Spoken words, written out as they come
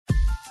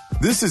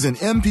This is an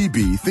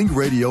MPB Think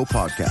Radio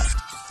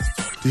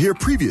podcast. To hear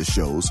previous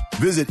shows,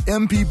 visit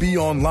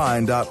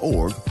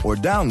mpbonline.org or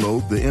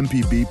download the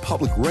MPB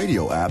Public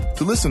Radio app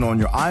to listen on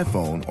your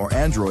iPhone or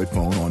Android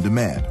phone on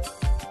demand.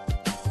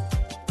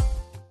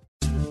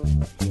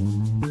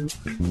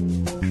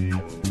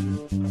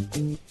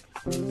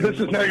 This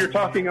is Now You're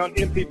Talking on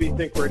MPB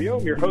Think Radio.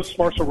 I'm your host,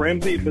 Marshall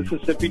Ramsey of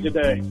Mississippi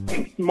Today.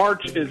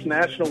 March is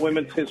National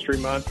Women's History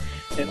Month,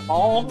 and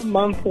all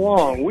month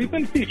long, we've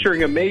been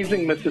featuring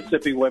amazing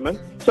Mississippi women.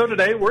 So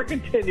today, we're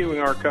continuing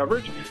our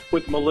coverage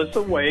with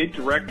Melissa Wade,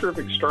 Director of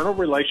External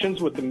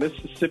Relations with the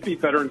Mississippi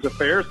Veterans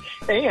Affairs,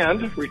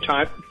 and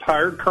retired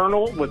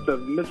Colonel with the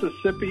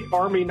Mississippi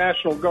Army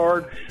National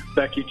Guard,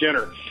 Becky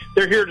Jenner.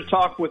 They're here to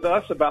talk with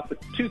us about the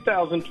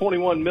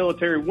 2021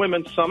 Military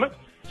Women's Summit.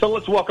 So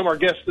let's welcome our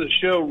guests to the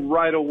show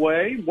right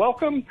away.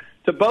 Welcome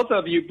to both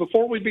of you.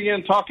 Before we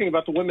begin talking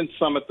about the Women's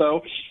Summit,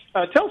 though,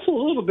 tell us a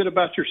little bit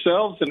about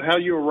yourselves and how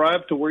you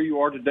arrived to where you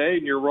are today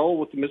and your role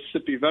with the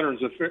Mississippi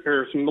Veterans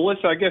Affairs. And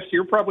Melissa, I guess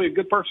you're probably a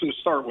good person to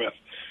start with.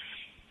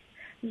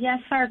 Yes,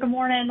 sir. Good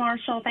morning,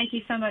 Marshall. Thank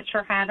you so much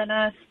for having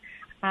us.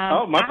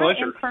 My pleasure.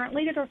 I am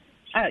currently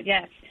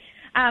yes.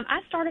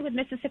 I started with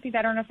Mississippi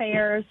Veteran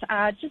Affairs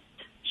just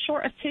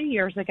short of 2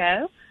 years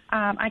ago.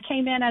 I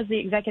came in as the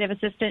executive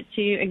assistant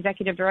to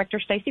Executive Director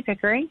Stacey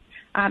Pickering,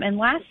 and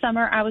last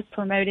summer I was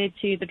promoted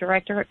to the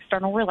Director of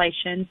External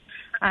Relations.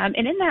 And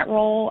in that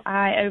role,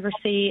 I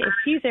oversee a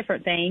few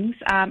different things.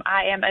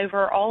 I am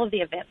over all of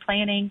the event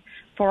planning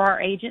for our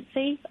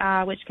agency,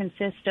 which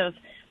consists of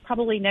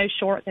probably no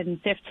short than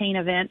 15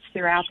 events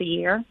throughout the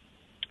year.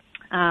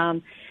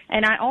 And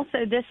I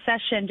also, this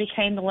session,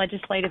 became the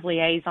legislative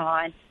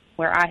liaison,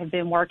 where I have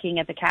been working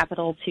at the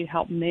Capitol to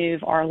help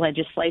move our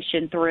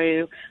legislation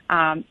through.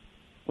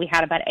 We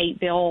had about 8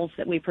 bills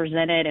that we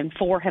presented, and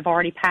 4 have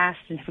already passed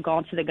and have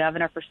gone to the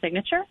governor for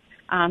signature.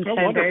 So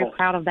wonderful. Very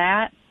proud of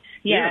that.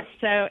 Yeah.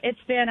 So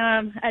it's been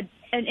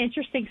an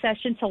interesting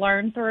session to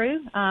learn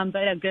through,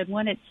 but a good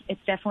one.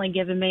 It's definitely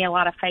given me a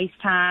lot of face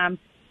time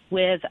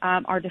with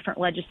our different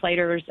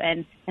legislators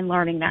and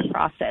learning that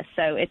process.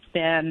 So it's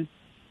been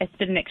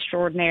an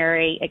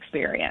extraordinary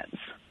experience.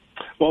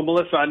 Well,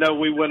 Melissa, I know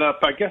we went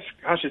up, I guess,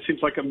 it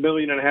seems like 1.5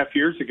 million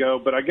years ago,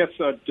 but I guess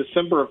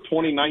December of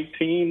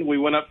 2019, we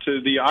went up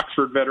to the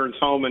Oxford Veterans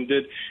Home and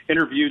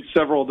interviewed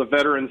several of the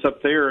veterans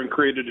up there and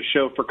created a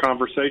show for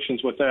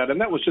conversations with that. And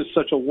that was just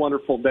such a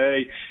wonderful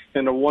day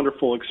and a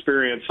wonderful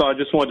experience. So I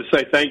just wanted to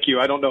say thank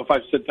you. I don't know if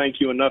I've said thank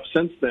you enough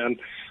since then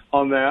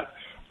on that.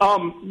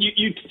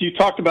 You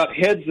talked about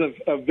heads of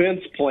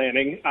events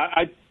planning.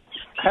 I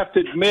have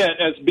to admit,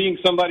 as being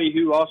somebody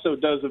who also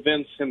does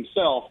events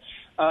himself,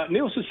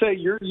 needless to say,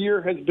 your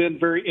year has been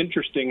very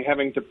interesting,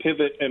 having to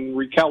pivot and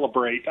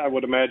recalibrate, I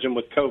would imagine,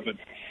 with COVID.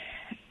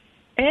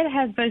 It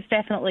has most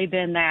definitely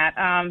been that.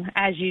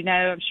 As you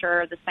know, I'm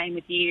sure the same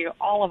with you,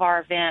 all of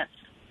our events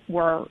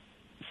were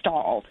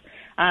stalled.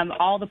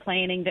 All the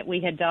planning that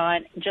we had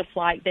done, just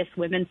like this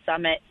Women's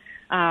Summit,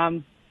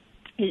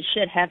 it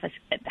should have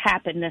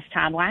happened this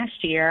time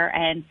last year.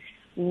 And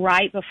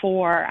right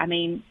before,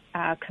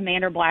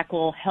 Commander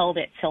Blackwell held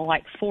it till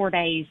like 4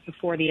 days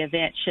before the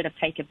event should have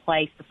taken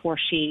place, before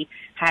she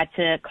had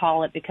to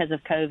call it because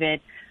of COVID.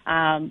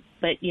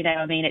 But,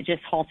 it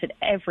just halted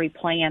every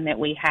plan that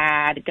we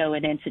had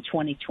going into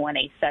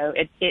 2020. So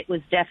it was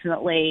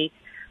definitely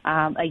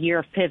a year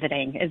of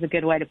pivoting is a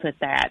good way to put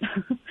that.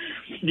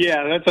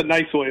 Yeah, that's a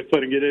nice way of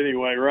putting it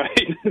anyway, right?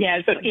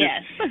 Yes,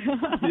 yes.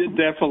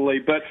 Definitely.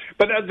 But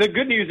the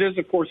good news is,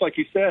 of course, like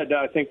you said,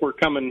 I think we're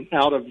coming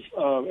out of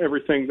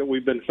everything that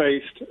we've been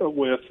faced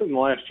with in the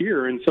last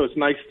year, and so it's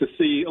nice to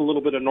see a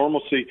little bit of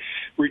normalcy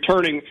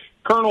returning.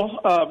 Colonel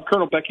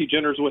Becky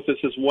Jenner is with us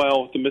as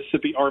well, the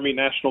Mississippi Army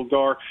National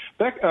Guard.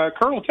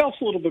 Colonel, tell us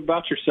a little bit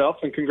about yourself,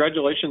 and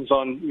congratulations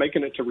on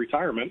making it to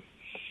retirement.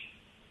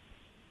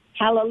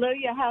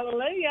 Hallelujah,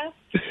 hallelujah.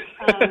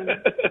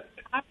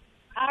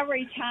 I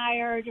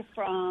retired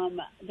from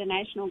the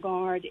National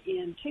Guard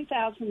in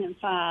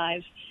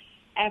 2005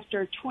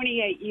 after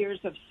 28 years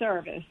of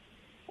service.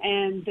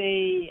 And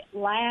the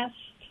last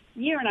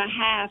year and a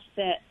half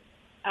that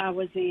I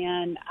was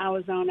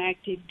on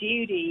active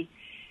duty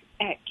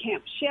at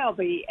Camp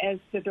Shelby as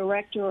the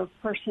Director of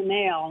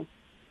Personnel.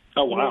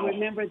 Oh, wow. You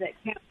remember that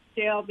Camp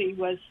Shelby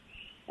was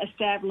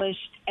established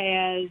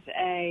as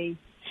a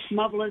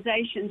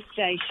mobilization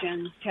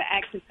station to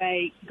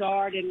activate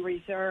Guard and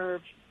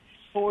Reserve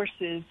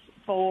forces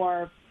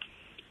for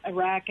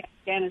Iraq,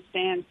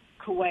 Afghanistan,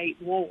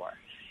 Kuwait war.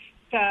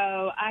 So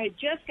I had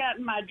just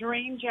gotten my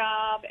dream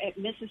job at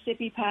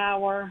Mississippi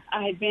Power.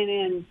 I had been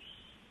in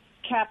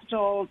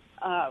capital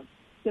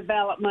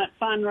development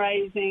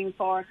fundraising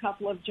for a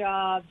couple of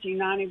jobs,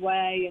 United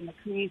Way and the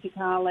community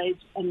college,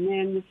 and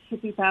then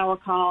Mississippi Power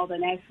called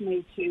and asked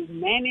me to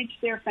manage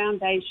their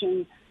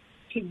foundation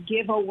to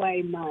give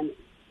away money.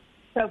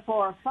 So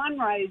for a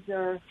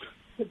fundraiser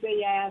to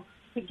be asked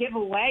to give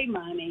away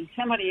money,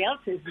 somebody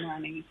else's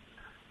money,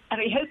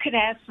 who could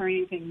ask for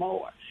anything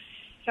more?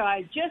 So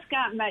I just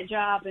gotten that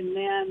job, and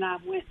then I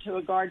went to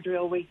a guard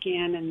drill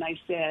weekend, and they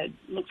said,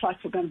 looks like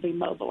we're going to be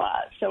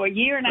mobilized. So a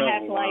year and a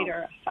half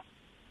later, I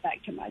went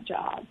back to my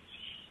job.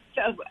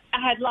 So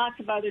I had lots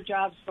of other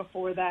jobs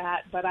before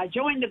that, but I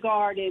joined the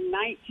Guard in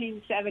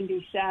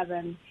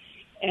 1977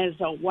 as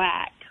a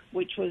WAC,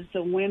 which was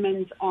the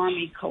Women's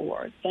Army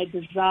Corps. They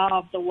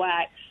dissolved the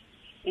WAC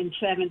in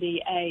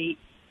 78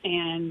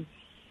 and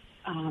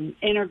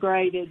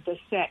integrated the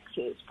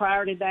sexes.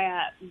 Prior to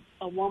that,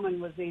 a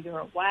woman was either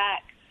a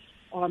WAC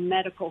or a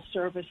medical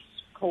service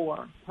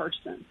corps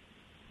person.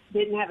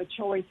 Didn't have a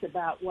choice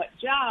about what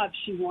job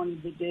she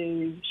wanted to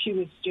do. She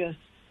was just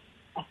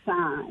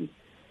assigned.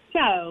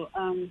 So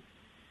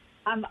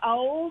I'm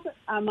old.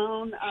 I'm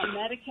on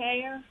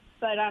Medicare,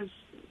 but I'm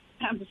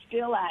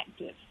still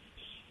active.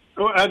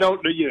 Well, I don't,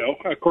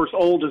 of course,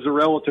 old is a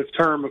relative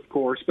term, of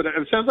course, but it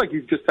sounds like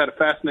you've just had a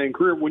fascinating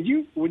career. When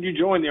you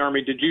joined the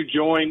Army, did you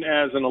join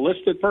as an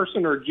enlisted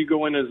person, or did you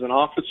go in as an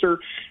officer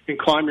and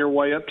climb your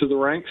way up to the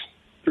ranks,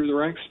 through the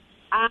ranks?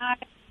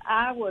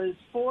 I was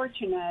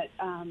fortunate.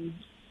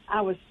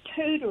 I was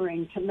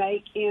tutoring to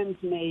make ends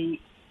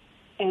meet,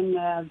 and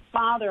the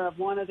father of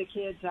one of the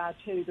kids I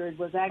tutored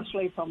was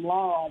actually from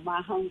Laurel,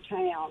 my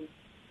hometown,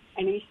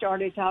 and he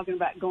started talking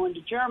about going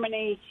to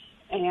Germany.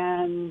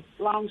 And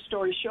long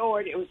story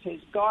short, it was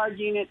his Guard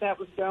unit that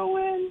was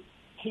going.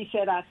 He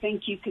said, I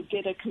think you could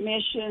get a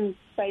commission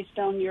based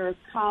on your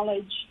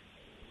college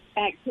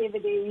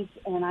activities.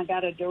 And I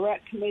got a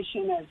direct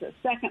commission as a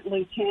second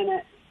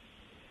lieutenant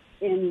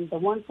in the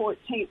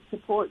 114th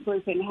Support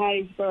Group in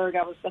Hattiesburg.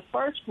 I was the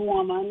first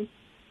woman,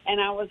 and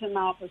I was an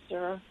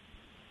officer.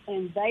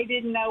 And they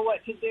didn't know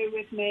what to do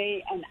with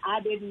me, and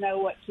I didn't know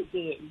what to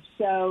do.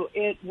 So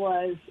it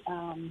was...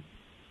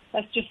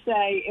 let's just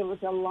say it was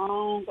a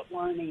long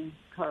learning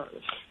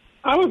curve.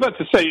 I was about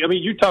to say,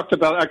 you talked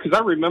about, because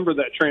I remember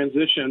that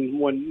transition,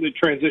 when the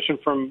transition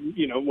from,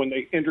 when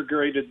they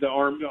integrated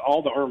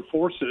all the armed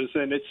forces,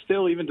 and it's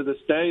still, even to this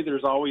day,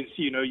 there's always,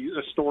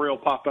 a story will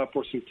pop up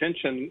or some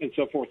tension and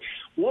so forth.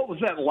 What was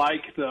that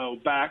like, though,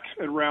 back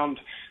around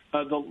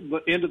the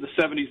end of the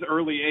 70s,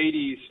 early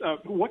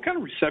 80s? What kind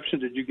of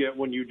reception did you get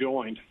when you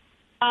joined?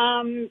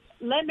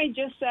 Let me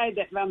just say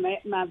that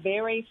my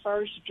very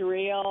first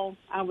drill,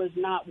 I was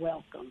not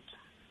welcomed.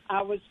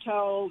 I was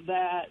told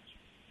that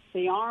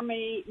the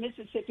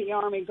Mississippi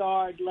Army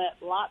Guard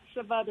let lots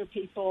of other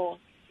people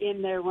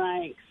in their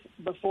ranks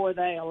before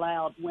they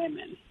allowed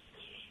women.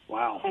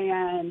 Wow.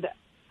 And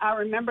I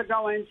remember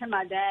going to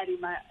my daddy.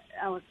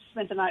 I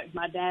spent the night with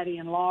my daddy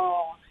in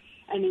Laurel,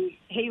 and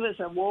he was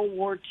a World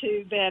War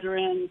II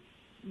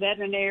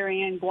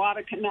veterinarian,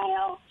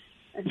 Guadalcanal.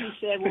 And he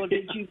said, well,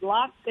 did you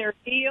lock their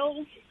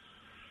heels?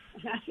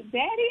 And I said,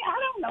 Daddy, I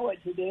don't know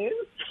what to do.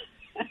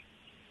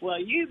 Well,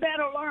 you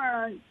better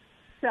learn.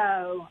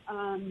 So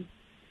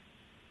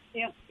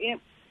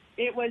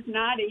it was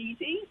not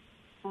easy,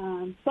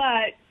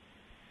 but,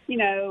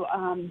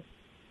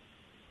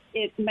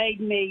 it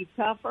made me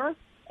tougher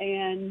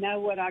and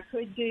know what I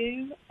could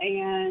do.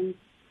 And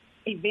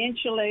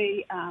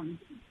eventually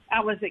I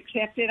was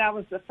accepted. I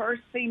was the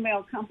first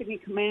female company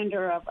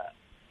commander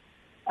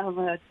of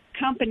a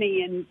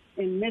company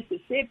in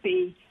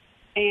Mississippi,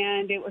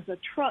 and it was a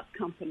truck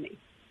company.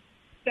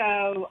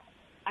 So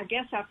I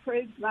guess I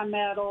proved my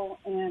mettle,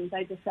 and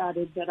they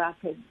decided that I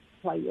could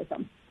play with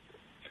them.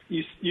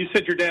 You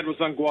said your dad was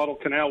on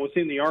Guadalcanal. Was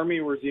he in the Army,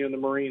 or was he in the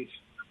Marines?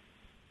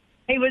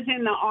 He was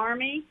in the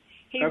Army.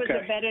 He was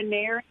a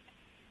veterinarian,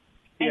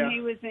 and yeah.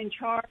 He was in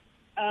charge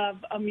of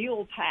a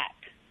mule pack.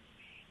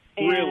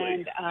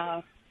 Really?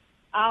 And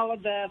all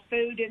of the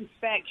food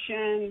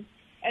inspection,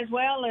 as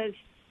well as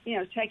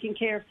taking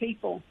care of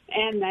people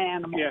and the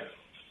animals. Yeah.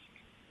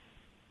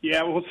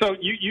 Yeah, well, so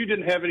you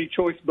didn't have any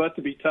choice but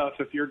to be tough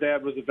if your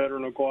dad was a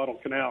veteran of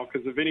Guadalcanal,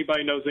 because if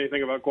anybody knows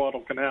anything about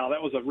Guadalcanal,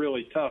 that was a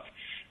really tough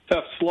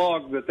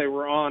slog that they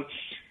were on.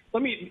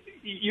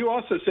 You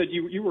also said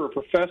you were a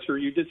professor.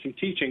 You did some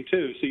teaching,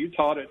 too, so you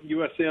taught at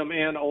USM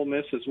and Ole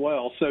Miss as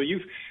well. So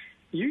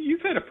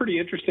you've had a pretty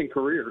interesting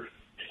career.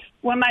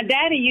 Well, my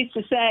daddy used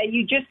to say,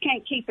 you just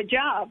can't keep a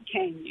job,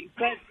 can you?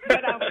 But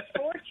I was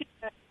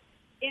fortunate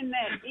in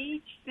that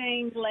each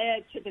thing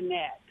led to the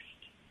next.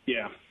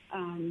 Yeah.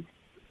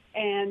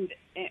 And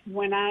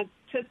when I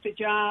took the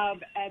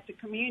job at the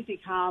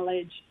community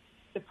college,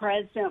 the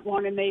president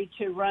wanted me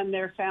to run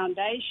their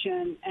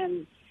foundation.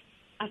 And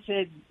I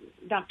said,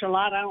 Dr.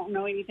 Lott, I don't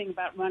know anything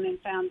about running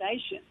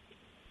foundations.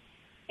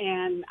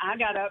 And I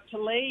got up to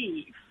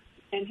leave.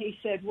 And he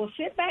said, well,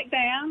 sit back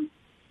down.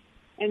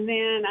 And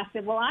then I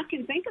said, well, I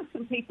can think of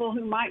some people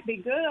who might be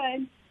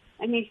good.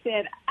 And he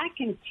said, I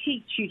can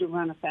teach you to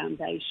run a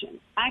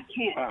foundation. I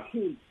can't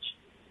teach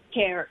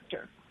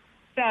character.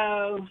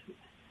 So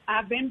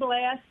I've been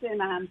blessed,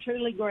 and I'm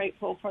truly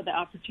grateful for the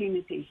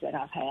opportunities that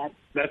I've had.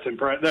 That's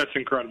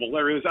incredible.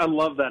 There is. I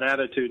love that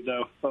attitude,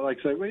 though. But like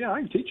I say, well, yeah, I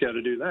can teach you how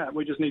to do that.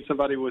 We just need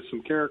somebody with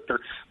some character.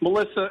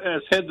 Melissa,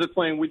 as heads of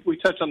claim, we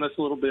touched on this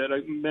a little bit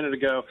a minute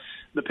ago.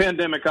 The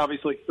pandemic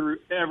obviously threw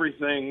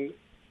everything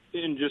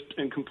in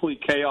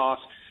complete chaos.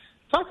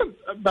 Talk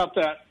about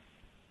that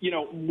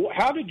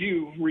how did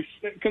you,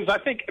 because I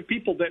think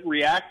people that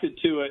reacted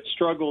to it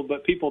struggled,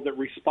 but people that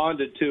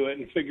responded to it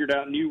and figured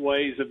out new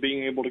ways of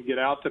being able to get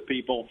out to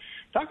people.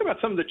 Talk about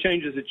some of the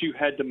changes that you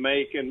had to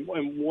make and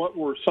what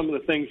were some of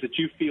the things that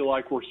you feel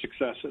like were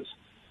successes.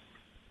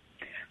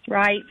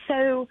 Right.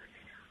 So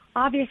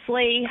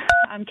obviously,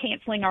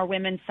 canceling our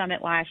Women's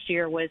Summit last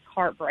year was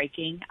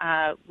heartbreaking.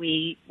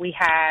 We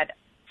had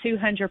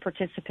 200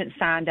 participants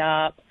signed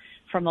up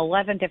from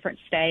 11 different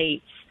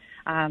states.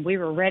 We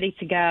were ready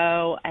to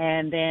go,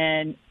 and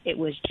then it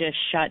was just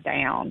shut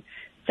down.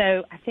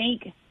 So I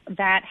think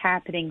that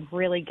happening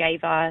really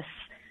gave us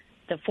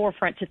the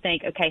forefront to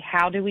think, okay,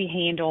 how do we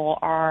handle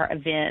our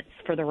events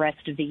for the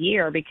rest of the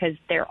year? Because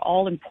they're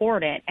all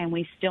important, and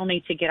we still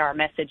need to get our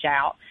message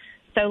out.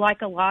 So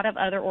like a lot of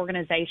other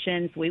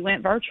organizations, we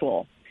went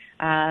virtual.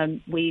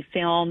 We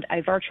filmed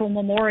a virtual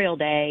Memorial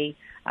Day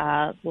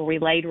where we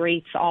laid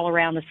wreaths all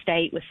around the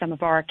state with some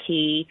of our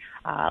key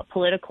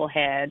political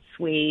heads.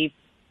 We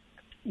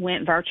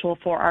went virtual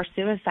for our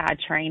suicide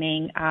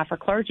training for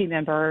clergy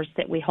members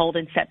that we hold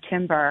in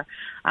September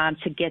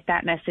to get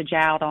that message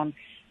out on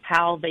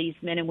how these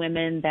men and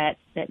women that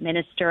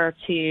minister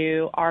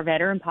to our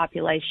veteran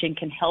population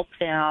can help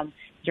them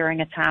during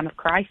a time of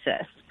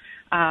crisis.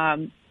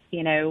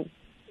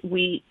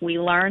 We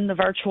learned the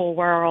virtual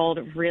world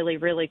really,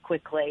 really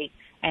quickly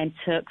and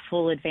took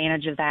full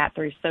advantage of that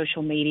through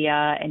social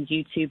media and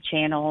YouTube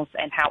channels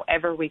and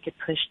however we could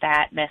push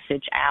that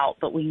message out.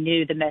 But we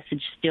knew the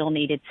message still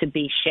needed to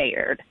be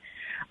shared.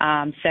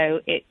 So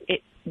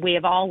we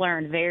have all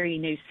learned very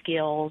new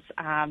skills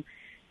and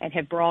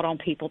have brought on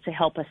people to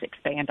help us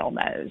expand on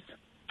those.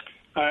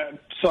 I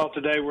saw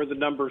today where the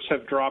numbers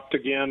have dropped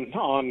again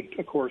on,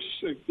 of course,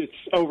 it's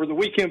over the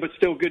weekend, but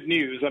still good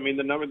news. I mean,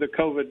 the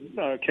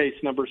COVID case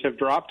numbers have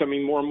dropped. I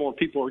mean, more and more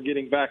people are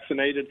getting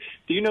vaccinated.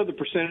 Do you know the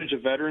percentage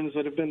of veterans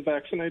that have been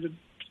vaccinated?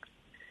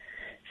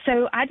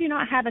 So I do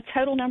not have a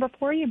total number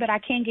for you, but I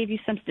can give you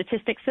some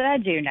statistics that I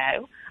do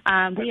know.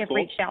 We have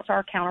reached out to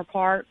our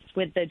counterparts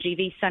with the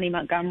GV Sonny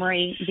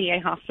Montgomery VA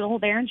Hospital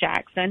there in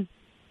Jackson.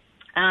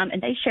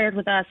 And they shared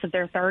with us of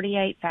their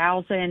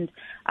 38,000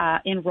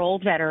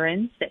 enrolled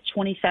veterans that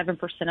 27%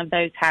 of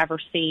those have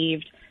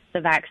received the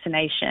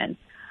vaccination.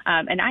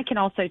 And I can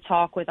also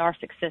talk with our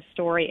success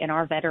story in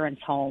our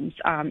veterans' homes.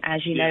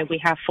 As you know, we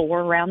have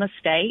 4 around the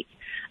state.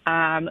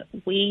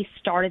 We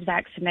started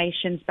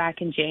vaccinations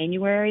back in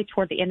January,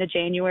 toward the end of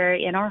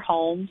January, in our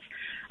homes.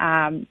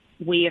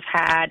 We have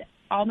had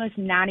almost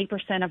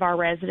 90% of our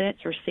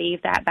residents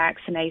receive that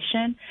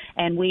vaccination,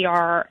 and we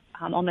are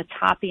on the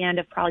top end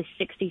of probably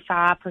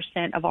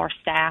 65% of our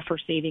staff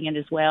receiving it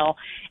as well.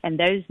 And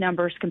those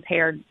numbers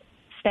compared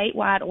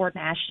statewide or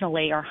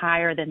nationally are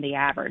higher than the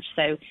average.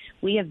 So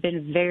we have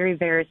been very,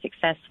 very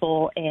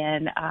successful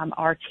in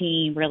our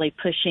team really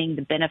pushing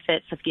the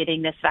benefits of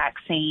getting this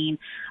vaccine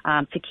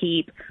to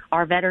keep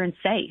our veterans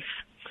safe.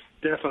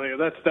 Definitely.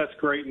 That's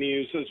great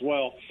news as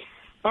well.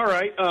 All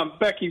right.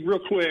 Becky, real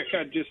quick,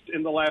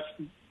 in the last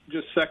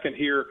second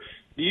here,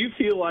 do you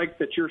feel like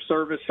that your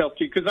service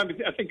helped you? Because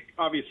I think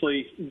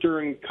obviously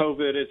during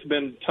COVID it's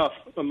been tough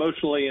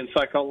emotionally and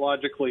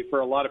psychologically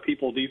for a lot of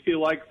people. Do you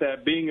feel like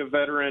that being a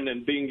veteran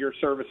and being your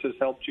service has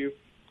helped you?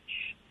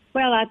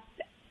 Well,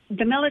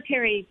 the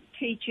military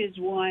teaches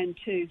one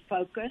to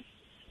focus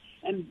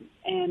and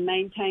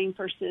maintain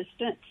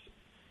persistence.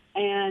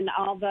 And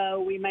although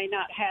we may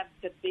not have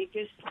the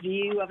biggest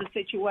view of a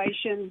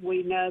situation,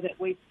 we know that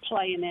we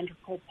play an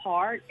integral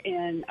part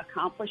in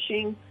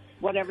accomplishing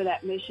whatever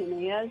that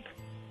mission is.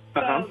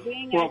 So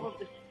being able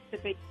to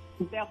be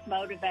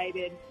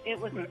self-motivated, it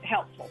was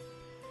helpful.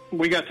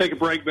 We got to take a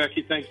break,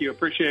 Becky. Thank you.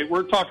 Appreciate it.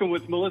 We're talking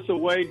with Melissa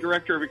Wade,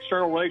 Director of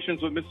External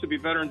Relations with Mississippi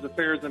Veterans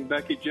Affairs, and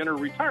Becky Jenner,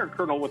 retired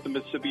colonel with the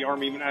Mississippi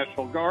Army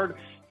National Guard.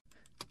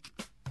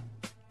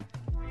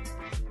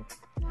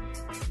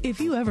 If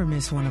you ever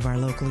miss one of our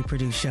locally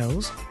produced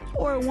shows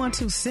or want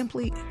to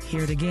simply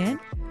hear it again,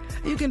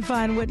 you can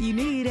find what you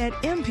need at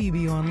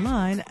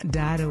mpbonline.org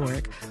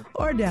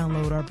or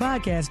download our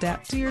podcast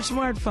app to your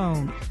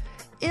smartphone.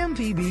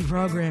 MPB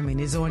programming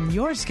is on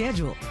your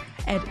schedule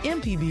at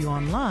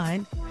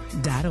mpbonline.org.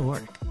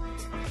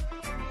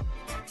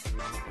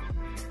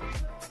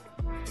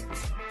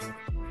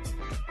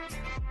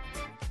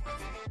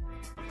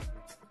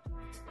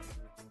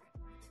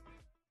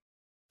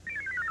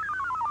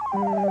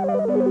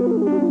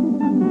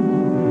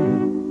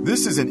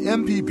 This is an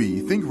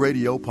MPB Think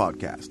Radio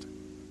podcast.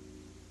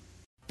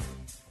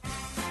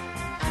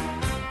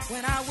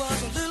 When I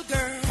was a little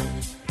girl,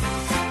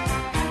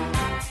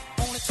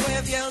 only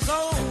 12 years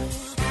old,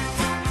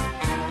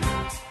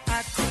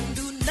 I couldn't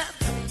do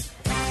nothing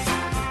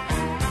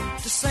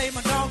to save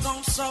my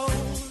doggone soul.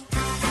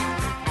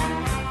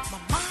 My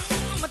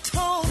mama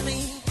told me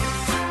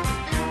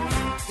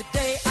the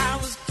day I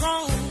was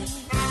grown,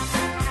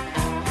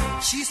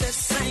 she said,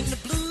 sing the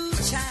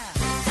blues, child.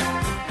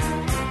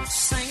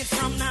 Sing it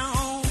from now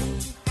on.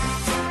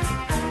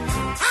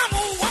 I'm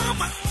a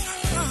woman.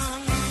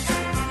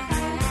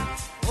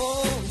 Oh,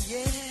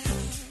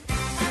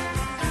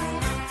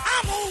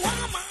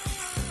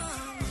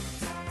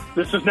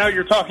 This is Now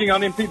You're Talking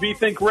on MPB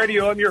Think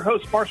Radio. I'm your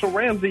host, Marshall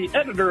Ramsey,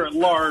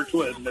 editor-at-large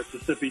with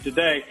Mississippi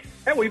Today.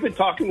 And we've been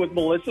talking with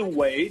Melissa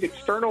Wade,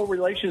 External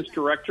Relations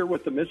Director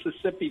with the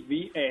Mississippi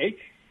VA,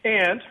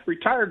 and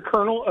retired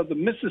Colonel of the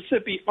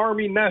Mississippi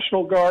Army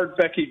National Guard,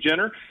 Becky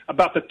Jenner,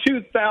 about the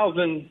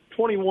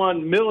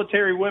 2021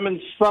 Military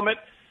Women's Summit.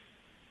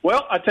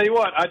 Well, I tell you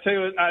what,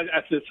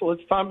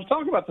 it's time to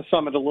talk about the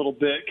summit a little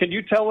bit. Can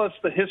you tell us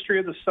the history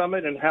of the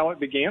summit and how it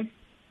began?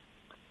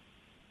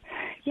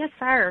 Yes,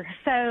 sir.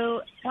 So,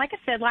 like I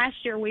said, last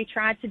year we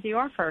tried to do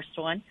our first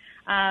one.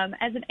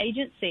 As an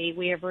agency,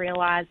 we have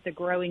realized the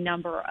growing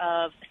number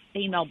of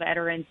female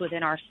veterans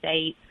within our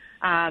state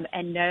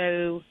and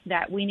know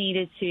that we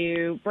needed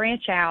to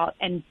branch out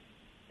and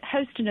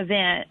host an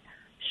event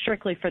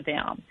strictly for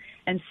them.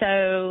 And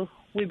so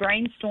we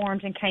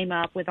brainstormed and came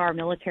up with our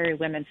Military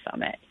Women's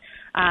Summit.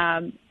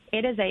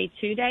 It is a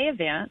 2-day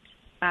event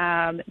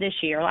this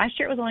year. Last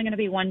year it was only going to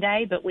be 1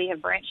 day, but we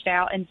have branched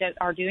out and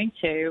are doing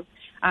 2.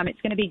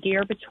 It's going to be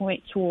geared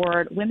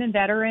toward women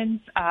veterans,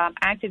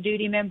 active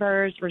duty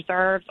members,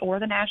 reserves, or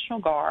the National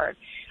Guard.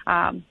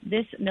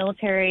 This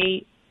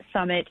military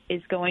summit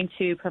is going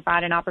to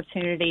provide an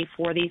opportunity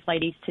for these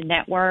ladies to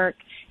network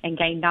and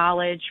gain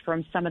knowledge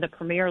from some of the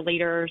premier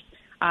leaders,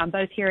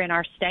 both here in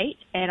our state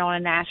and on a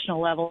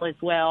national level as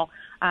well.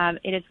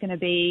 It is going to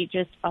be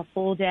just a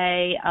full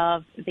day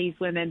of these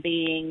women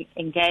being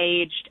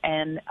engaged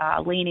and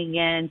leaning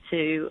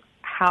into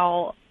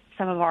how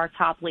some of our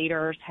top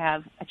leaders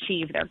have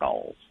achieved their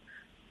goals.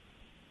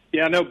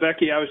 Yeah, I know,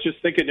 Becky, I was just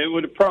thinking it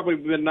would have probably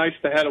been nice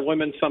to have a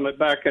women's summit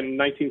back in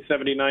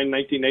 1979,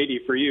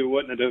 1980 for you,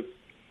 wouldn't it have?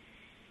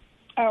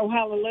 Oh,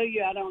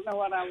 hallelujah. I don't know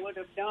what I would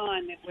have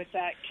done with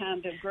that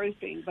kind of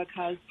grouping,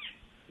 because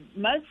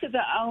most of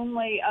the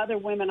only other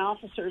women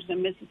officers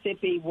in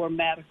Mississippi were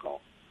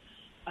medical.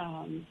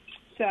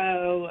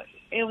 So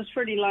it was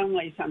pretty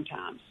lonely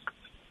sometimes.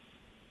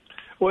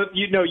 Well,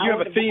 you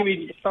have a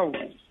theme.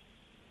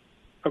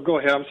 Oh, go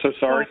ahead. I'm so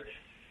sorry.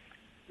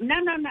 No.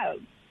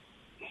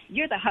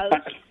 You're the host.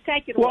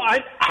 Take it away. Well,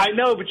 I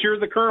know, but you're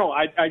the colonel.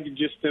 I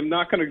just am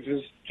not going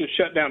to just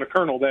shut down a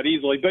colonel that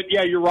easily. But,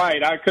 yeah, you're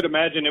right. I could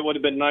imagine it would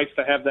have been nice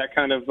to have that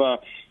kind of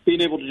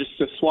being able to just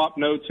to swap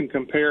notes and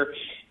compare.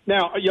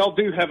 Now, y'all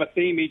do have a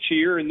theme each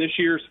year, and this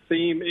year's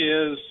theme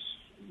is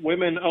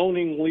Women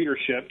Owning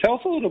Leadership. Tell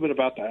us a little bit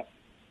about that.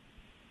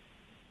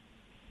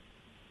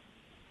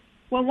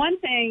 Well, one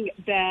thing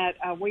that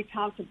we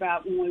talked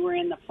about when we were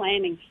in the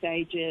planning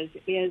stages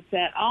is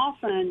that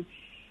often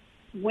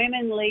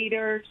women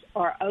leaders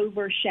are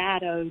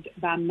overshadowed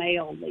by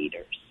male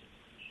leaders.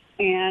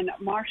 And,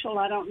 Marshall,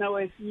 I don't know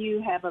if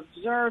you have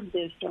observed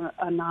this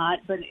or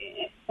not, but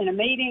in a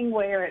meeting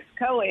where it's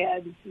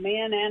co-ed,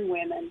 men and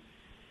women,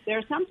 there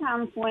are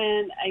sometimes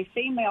when a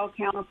female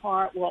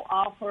counterpart will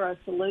offer a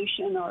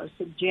solution or a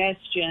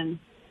suggestion,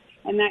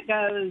 and that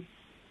goes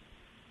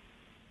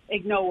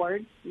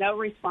ignored, no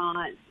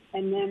response,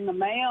 and then the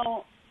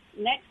male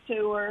next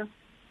to her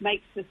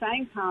makes the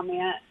same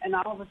comment, and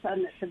all of a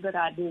sudden it's a good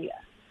idea.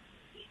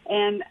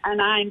 And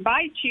I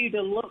invite you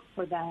to look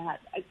for that.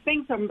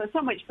 Things are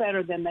so much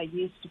better than they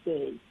used to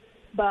be.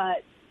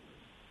 But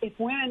if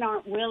women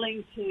aren't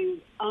willing to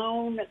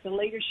own the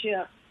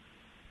leadership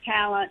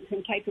talents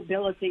and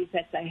capabilities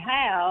that they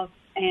have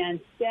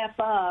and step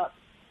up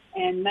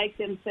and make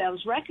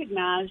themselves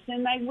recognized,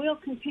 then they will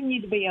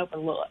continue to be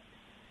overlooked.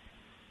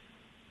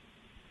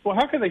 Well,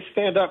 how can they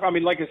stand up? I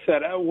mean, like I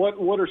said,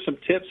 what are some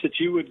tips that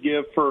you would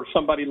give for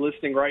somebody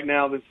listening right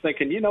now that's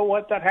thinking, you know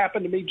what, that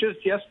happened to me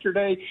just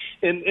yesterday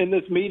in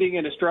this meeting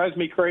and it drives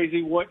me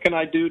crazy. What can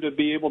I do to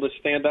be able to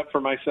stand up for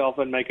myself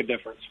and make a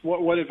difference?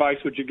 What advice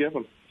would you give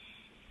them?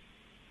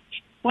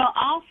 Well,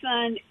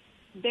 often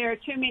there are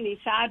too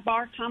many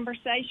sidebar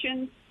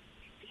conversations,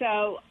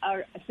 so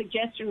a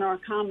suggestion or a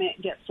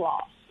comment gets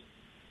lost.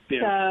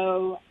 Yeah.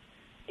 So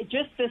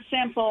just the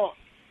simple,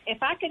 if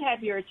I could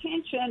have your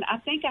attention, I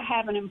think I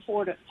have an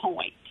important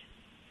point.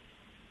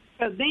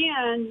 So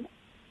then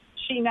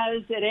she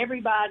knows that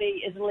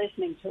everybody is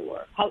listening to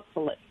her,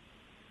 hopefully.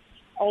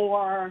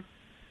 Or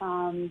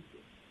to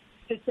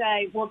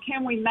say, well,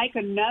 can we make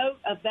a note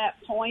of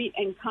that point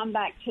and come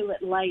back to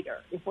it later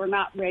if we're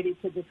not ready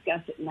to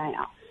discuss it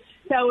now?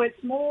 So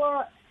it's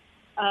more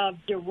of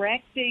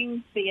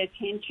directing the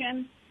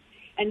attention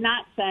and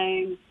not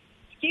saying,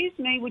 excuse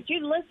me, would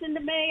you listen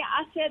to me?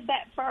 I said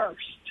that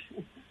first.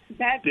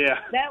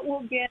 That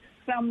will get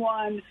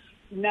someone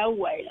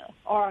nowhere.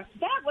 Or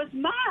that was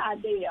my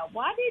idea.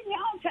 Why didn't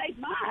y'all take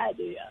my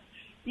idea?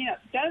 You know,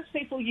 those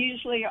people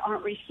usually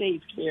aren't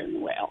received very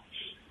well.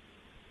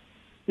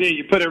 Yeah,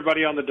 you put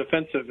everybody on the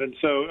defensive. And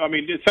so, I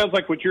mean, it sounds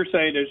like what you're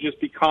saying is just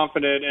be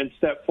confident and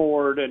step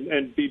forward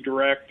and be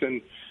direct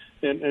and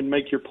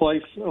make your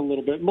place a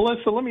little bit.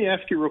 Melissa, let me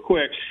ask you real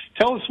quick.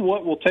 Tell us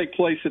what will take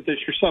place at this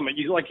year's summit.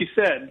 Like you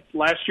said,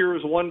 last year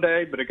was 1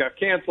 day, but it got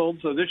canceled.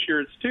 So this year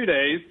it's 2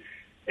 days.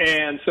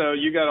 And so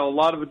you got a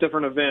lot of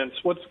different events.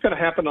 What's going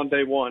to happen on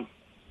day one?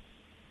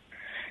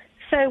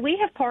 So we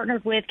have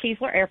partnered with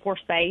Keesler Air Force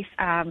Base.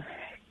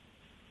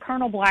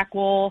 Colonel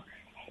Blackwell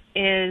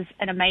is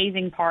an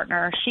amazing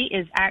partner. She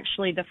is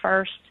actually the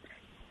first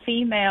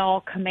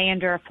female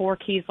commander for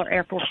Keesler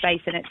Air Force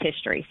Base in its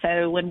history.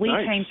 So when we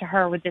came to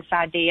her with this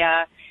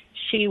idea,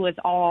 she was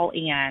all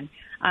in.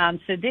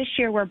 So this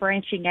year we're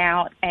branching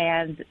out,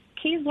 and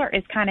Keesler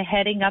is kind of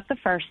heading up the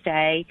first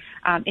day.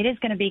 It is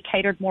going to be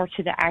catered more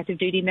to the active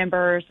duty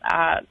members,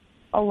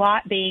 a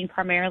lot being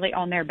primarily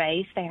on their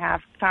base. They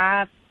have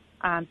 5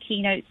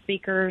 keynote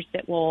speakers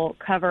that will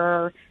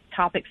cover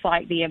topics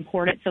like the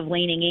importance of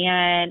leaning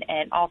in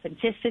and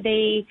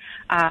authenticity.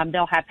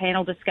 They'll have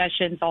panel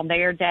discussions on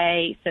their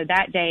day, so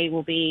that day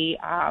will be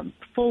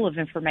full of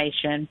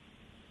information.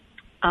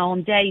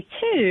 On day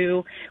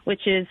 2,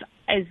 which is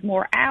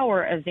more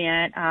our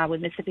event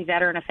with Mississippi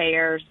Veteran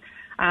Affairs,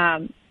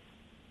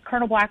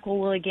 Colonel Blackwell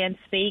will again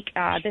speak,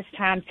 this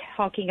time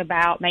talking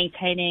about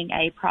maintaining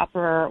a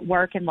proper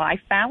work and life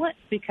balance,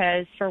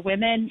 because for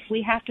women,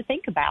 we have to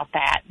think about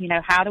that. You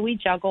know, how do we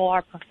juggle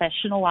our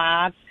professional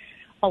lives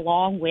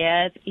along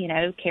with, you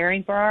know,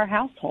 caring for our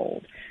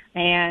household?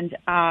 And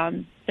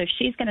so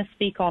she's going to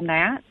speak on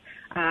that.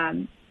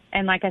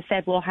 And like I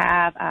said, we'll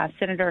have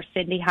Senator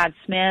Cindy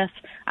Hyde-Smith,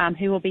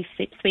 who will be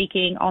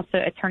speaking, also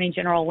Attorney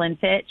General Lynn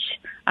Fitch,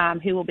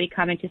 who will be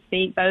coming to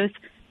speak, both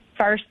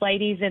first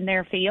ladies in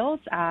their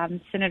fields,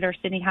 Senator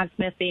Cindy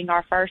Hyde-Smith being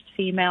our first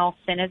female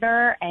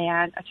senator,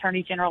 and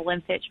Attorney General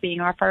Lynn Fitch being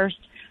our first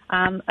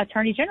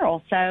Attorney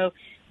General. So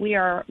we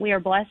are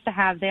blessed to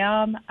have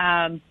them.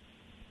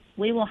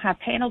 We will have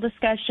panel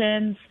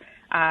discussions.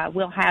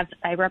 We'll have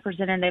a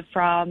representative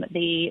from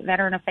the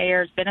Veteran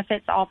Affairs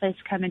Benefits Office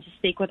come in to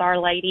speak with our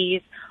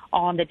ladies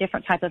on the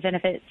different type of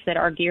benefits that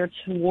are geared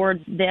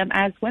towards them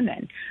as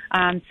women.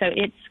 So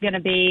it's going to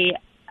be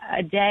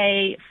a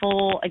day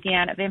full,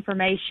 again, of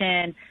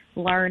information,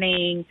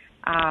 learning,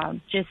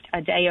 just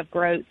a day of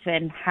growth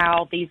and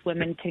how these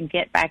women can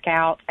get back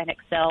out and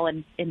excel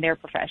in their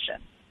profession.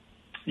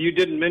 You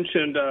didn't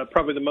mention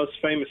probably the most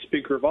famous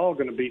speaker of all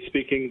going to be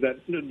speaking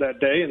that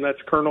day, and that's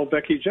Colonel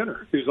Becky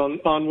Jenner, who's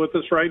on with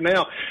us right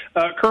now.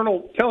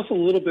 Colonel, tell us a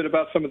little bit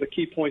about some of the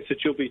key points that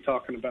you'll be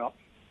talking about.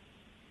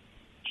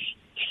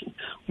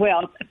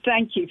 Well,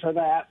 thank you for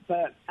that.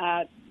 But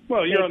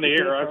well, you're on the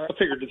air. I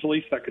figured it's the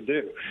least I could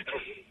do.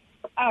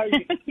 Oh,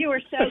 you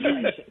were so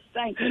gracious.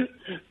 Thank you.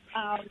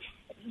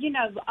 You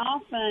know,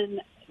 often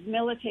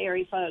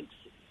military folks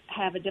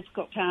have a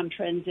difficult time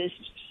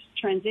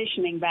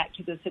transitioning back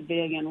to the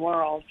civilian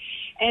world.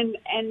 And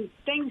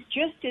things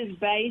just as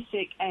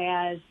basic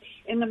as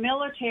in the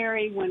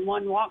military, when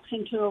one walks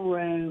into a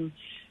room,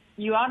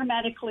 you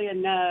automatically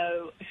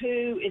know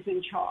who is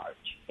in charge,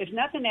 if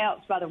nothing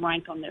else, by the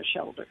rank on their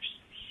shoulders.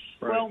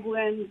 Right. Well,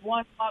 when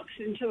one walks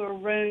into a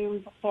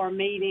room for a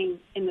meeting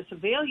in the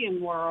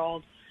civilian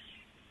world,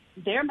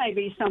 there may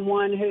be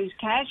someone who's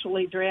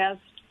casually dressed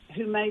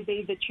who may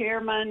be the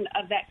chairman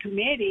of that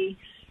committee,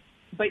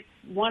 but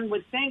one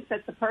would think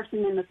that the person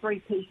in the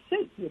 3-piece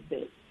suit would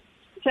be.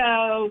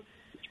 So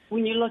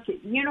when you look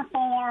at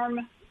uniform,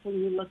 when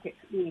you look at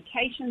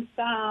communication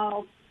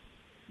styles,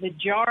 the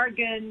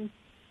jargon,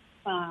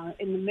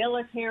 in the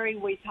military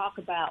we talk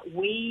about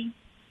we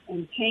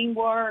and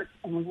teamwork,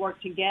 and we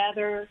work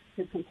together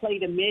to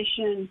complete a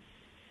mission.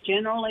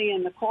 Generally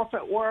in the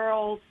corporate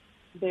world,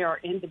 there are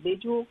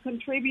individual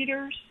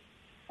contributors.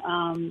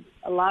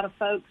 A lot of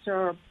folks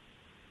are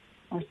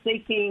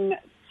seeking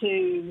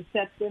to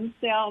set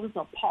themselves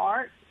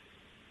apart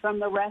from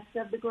the rest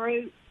of the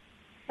group.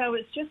 So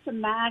it's just a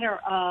matter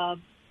of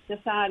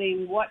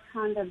deciding what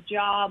kind of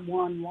job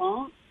one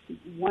wants.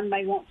 One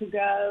may want to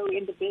go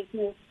into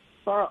business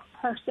for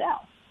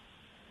herself.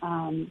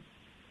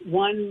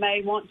 One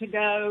may want to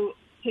go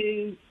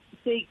to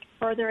seek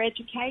further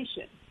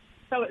education.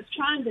 So it's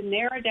trying to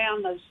narrow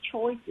down those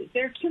choices.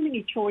 There are too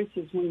many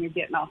choices when you're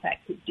getting off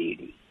active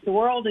duty. The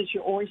world is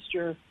your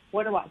oyster.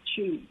 What do I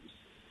choose?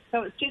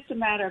 So it's just a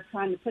matter of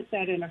trying to put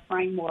that in a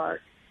framework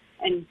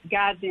and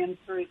guide them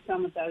through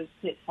some of those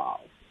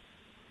pitfalls.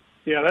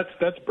 Yeah,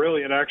 that's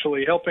brilliant,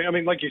 actually, helping. I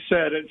mean, like you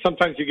said,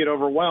 sometimes you get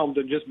overwhelmed,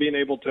 and just being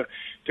able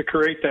to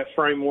create that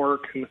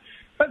framework. And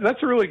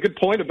that's a really good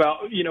point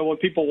about, you know, when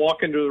people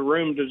walk into the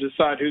room to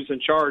decide who's in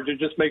charge, it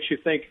just makes you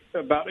think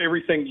about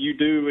everything you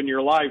do in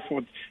your life,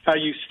 with how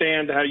you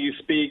stand, how you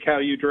speak, how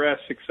you dress,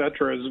 et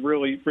cetera, is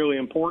really, really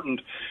important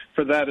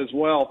for that as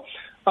well.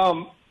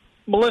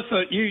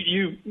 Melissa,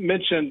 you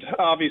mentioned,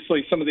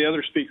 obviously, some of the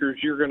other speakers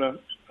you're going to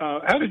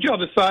how did y'all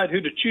decide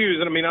who to choose?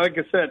 And I mean, like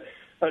I said,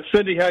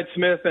 Cindy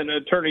Hyde-Smith and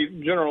Attorney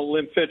General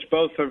Lynn Fitch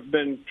both have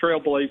been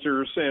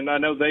trailblazers, and I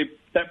know they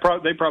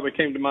probably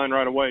came to mind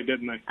right away,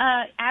 didn't they?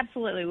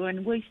 Absolutely.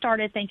 When we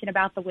started thinking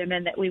about the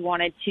women that we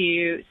wanted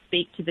to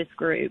speak to this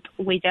group,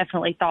 we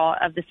definitely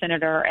thought of the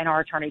senator and our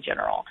Attorney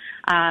General.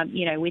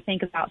 You know, we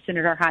think about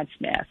Senator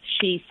Hyde-Smith.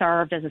 She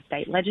served as a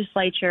state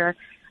legislature.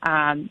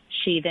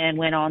 She then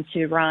went on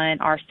to run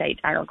our state's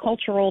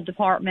agricultural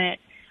department,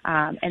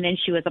 and then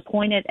she was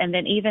appointed and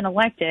then even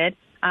elected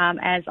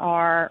as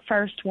our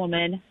first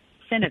woman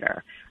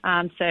senator.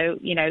 So,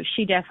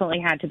 she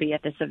definitely had to be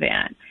at this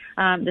event.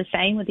 The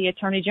same with the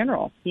Attorney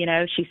General.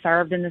 She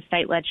served in the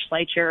state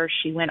legislature.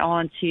 She went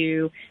on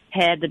to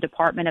head the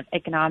Department of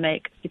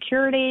Economic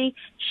Security.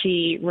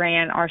 She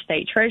ran our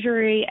state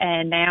treasury,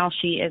 and now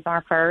she is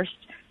our first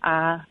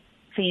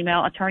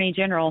female Attorney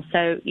General.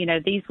 So,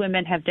 these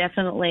women have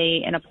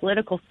definitely, in a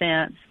political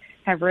sense,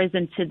 have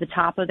risen to the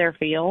top of their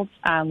fields.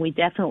 We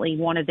definitely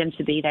wanted them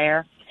to be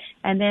there.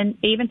 And then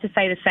even to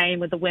say the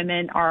same with the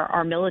women,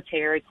 our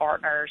military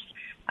partners.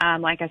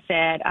 Like I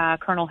said,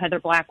 Colonel Heather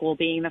Blackwell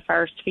being the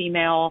first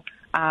female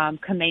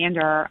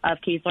commander of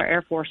Keesler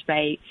Air Force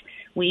Base.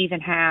 We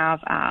even have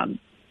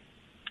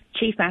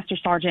Chief Master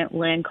Sergeant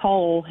Lynn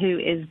Cole, who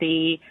is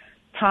the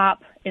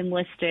top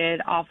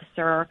enlisted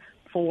officer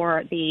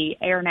for the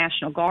Air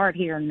National Guard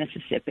here in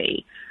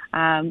Mississippi.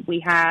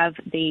 We have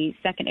the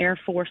 2nd Air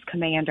Force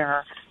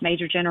Commander,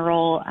 Major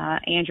General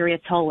Andrea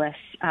Tullis,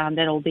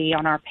 that'll be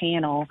on our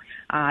panel.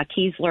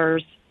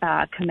 Keesler's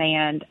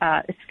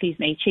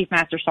Chief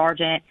Master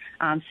Sergeant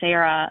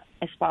Sarah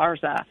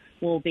Esparza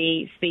will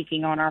be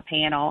speaking on our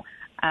panel.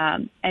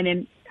 And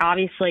then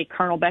obviously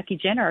Colonel Becky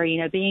Jenner,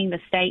 being the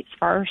state's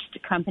first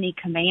company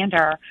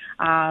commander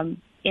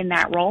in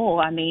that role.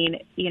 I mean,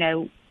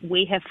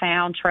 we have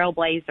found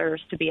trailblazers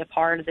to be a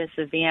part of this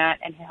event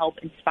and help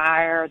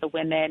inspire the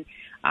women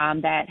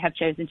that have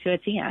chosen to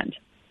attend.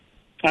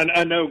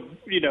 I know,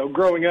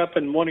 growing up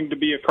and wanting to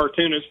be a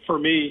cartoonist, for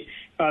me,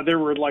 there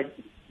were like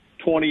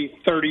 20,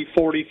 30,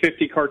 40,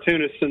 50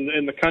 cartoonists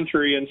in the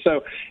country. And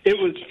so it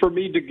was for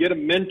me to get a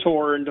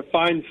mentor and to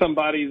find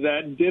somebody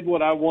that did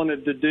what I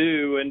wanted to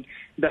do and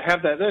to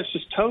have that's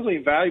just totally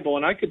invaluable.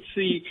 And I could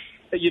see,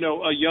 a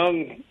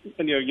young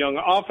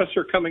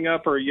officer coming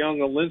up or a young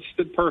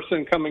enlisted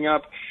person coming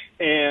up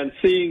and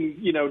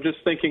seeing, just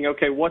thinking,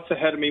 okay, what's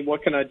ahead of me?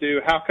 What can I do?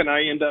 How can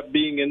I end up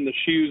being in the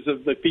shoes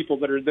of the people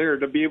that are there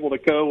to be able to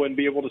go and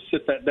be able to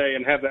sit that day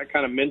and have that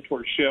kind of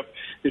mentorship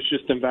is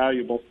just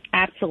invaluable.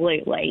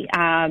 Absolutely.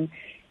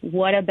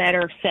 What a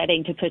better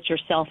setting to put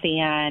yourself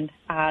in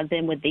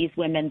than with these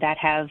women that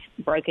have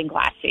broken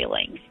glass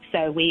ceilings.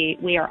 So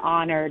we are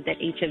honored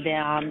that each of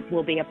them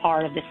will be a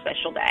part of this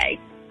special day.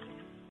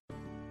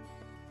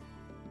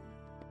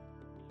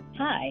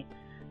 Hi,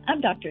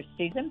 I'm Dr.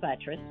 Susan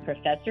Buttress,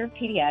 Professor of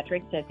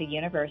Pediatrics at the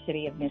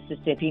University of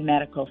Mississippi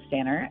Medical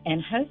Center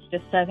and host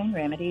of Southern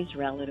Remedies,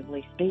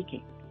 Relatively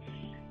Speaking.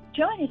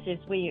 Join us as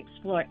we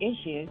explore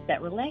issues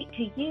that relate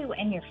to you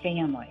and your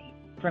family,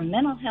 from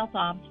mental health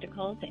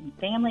obstacles and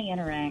family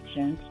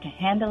interactions to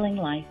handling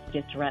life's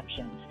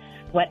disruptions.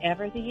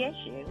 Whatever the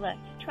issue, let's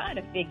try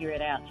to figure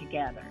it out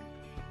together.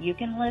 You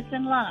can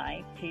listen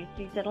live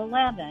Tuesdays at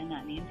 11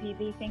 on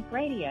MPB Think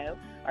Radio,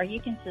 or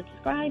you can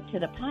subscribe to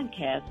the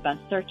podcast by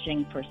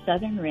searching for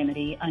Southern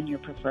Remedy on your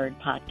preferred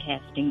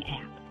podcasting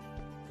app.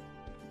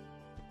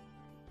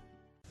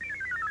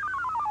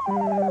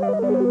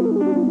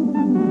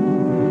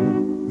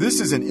 This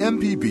is an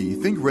MPB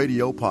Think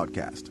Radio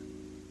podcast.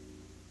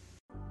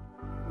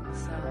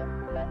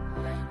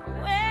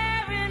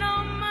 Wearing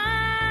on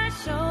my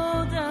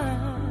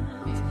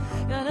shoulders,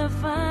 gotta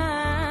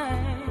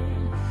find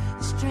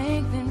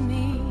strength in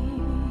me.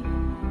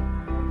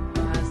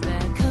 Why's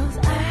that? 'Cause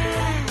I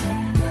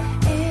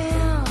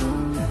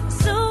am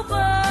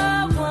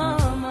Superwoman.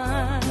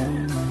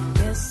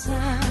 Yes, I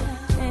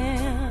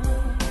am.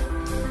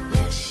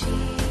 Yes, she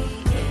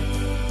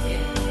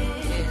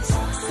is.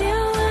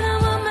 Still when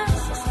I'm a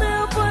mess, I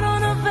still put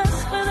on a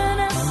vest, but then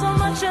there's so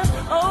much else.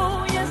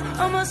 Oh, yes,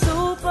 I'm a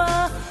Superwoman.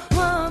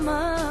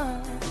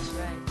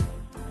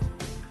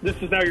 This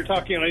is Now You're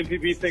Talking on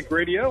MPB Think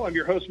Radio. I'm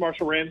your host,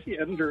 Marshall Ramsey,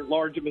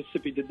 editor-at-large of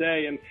Mississippi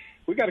Today, and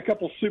we got a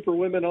couple super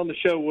women on the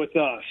show with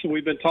us.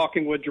 We've been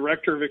talking with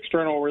Director of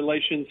External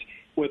Relations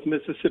with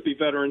Mississippi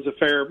Veterans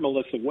Affairs,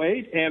 Melissa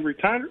Wade, and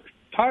retired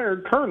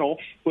Colonel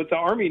with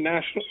the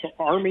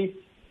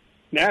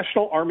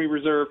National Army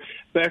Reserve,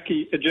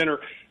 Becky Jenner.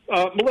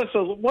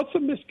 Melissa, what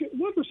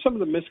are some of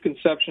the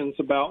misconceptions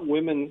about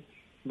women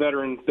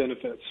veteran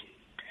benefits?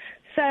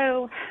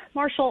 So,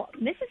 Marshall,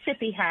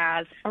 Mississippi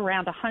has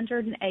around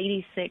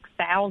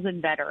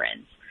 186,000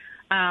 veterans.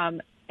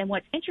 And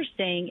what's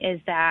interesting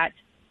is that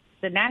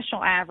the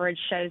national average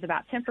shows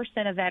about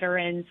 10% of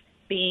veterans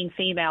being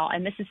female,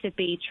 and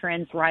Mississippi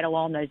trends right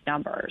along those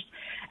numbers.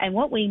 And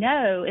what we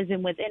know is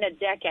within a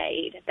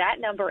decade, that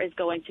number is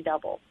going to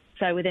double.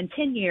 So within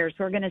 10 years,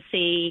 we're going to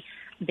see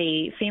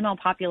the female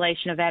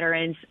population of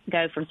veterans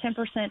go from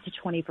 10% to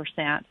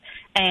 20%.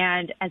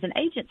 And as an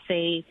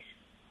agency,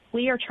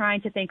 we are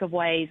trying to think of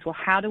ways,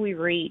 how do we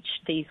reach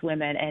these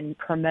women and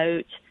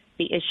promote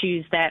the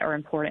issues that are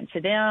important to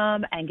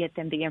them and get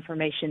them the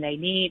information they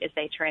need as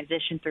they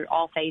transition through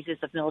all phases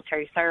of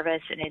military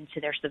service and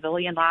into their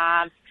civilian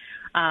lives.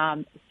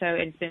 So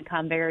it's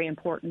become very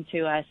important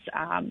to us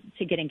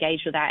to get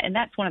engaged with that. And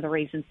that's one of the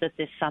reasons that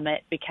this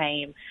summit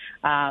became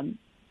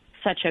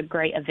such a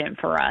great event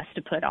for us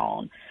to put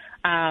on.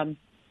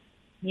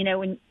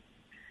 When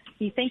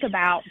you think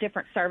about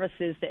different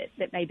services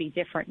that may be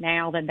different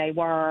now than they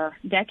were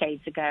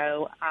decades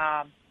ago,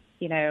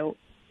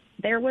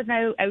 there was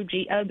no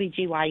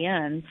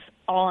OBGYNs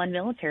on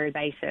military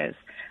bases.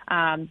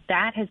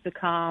 That has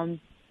become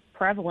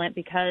prevalent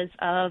because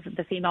of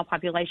the female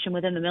population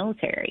within the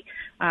military.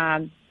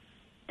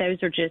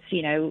 Those are just,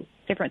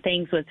 different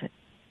things with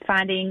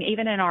finding,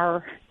 even in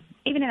our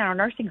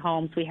nursing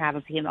homes, we have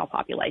a female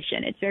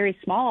population. It's very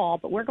small,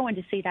 but we're going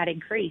to see that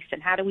increase.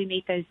 And how do we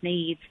meet those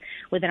needs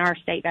within our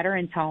state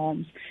veterans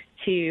homes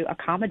to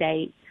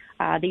accommodate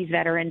these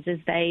veterans as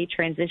they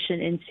transition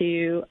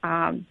into,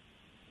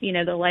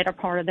 the later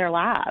part of their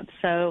lives?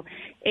 So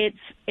it's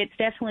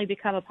definitely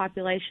become a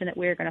population that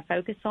we're going to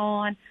focus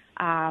on.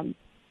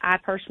 I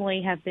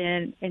personally have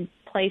been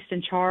placed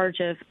in charge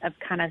of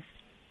kind of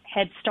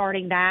head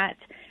starting that,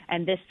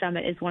 and this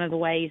summit is one of the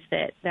ways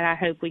that I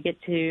hope we get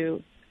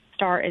to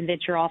start and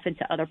venture off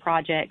into other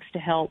projects to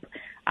help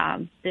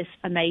this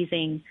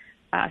amazing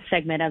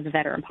segment of the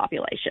veteran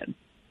population.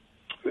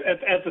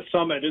 At the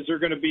summit, is there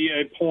going to be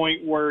a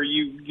point where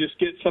you just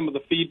get some of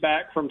the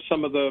feedback from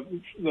some of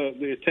the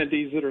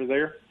attendees that are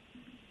there?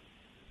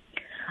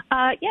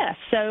 Yes.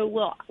 So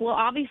we'll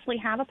obviously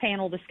have a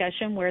panel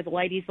discussion where the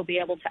ladies will be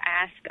able to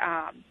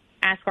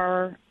ask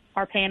our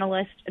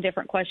panelists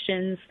different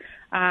questions,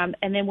 and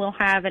then we'll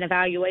have an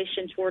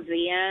evaluation towards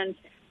the end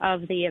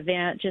of the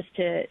event just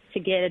to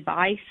get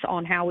advice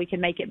on how we can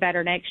make it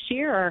better next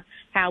year or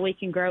how we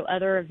can grow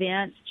other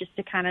events, just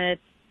to kind of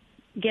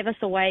give us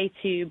a way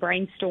to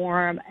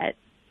brainstorm at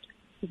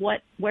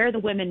where the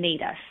women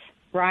need us,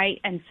 right?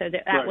 And so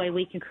that way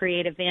we can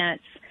create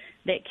events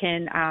that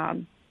can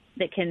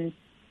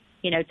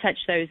touch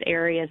those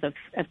areas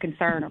of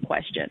concern or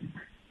question.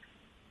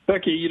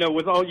 Becky,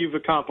 with all you've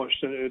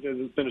accomplished, and it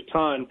has been a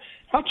ton,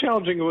 how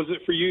challenging was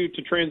it for you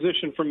to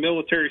transition from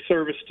military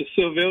service to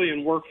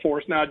civilian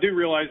workforce? Now, I do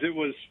realize it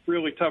was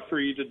really tough for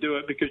you to do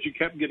it because you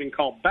kept getting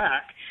called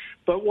back.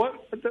 But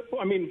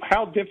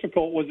how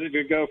difficult was it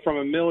to go from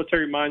a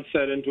military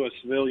mindset into a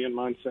civilian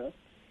mindset?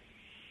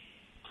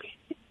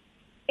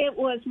 It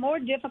was more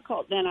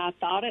difficult than I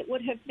thought it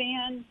would have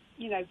been.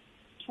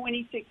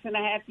 26 and a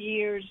half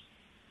years,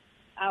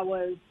 I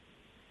was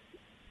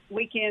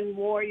weekend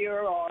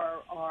warrior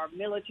or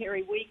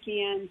military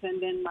weekends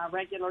and then my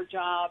regular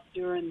job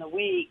during the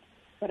week.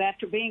 But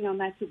after being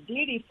on active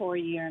duty for a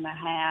year and a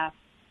half,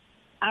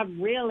 I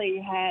really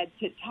had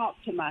to talk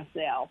to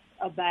myself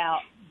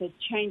about the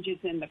changes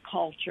in the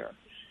culture.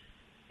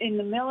 In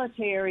the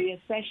military,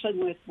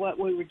 especially with what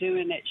we were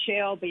doing at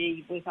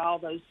Shelby with all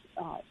those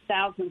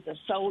thousands of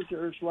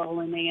soldiers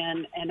rolling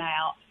in and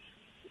out,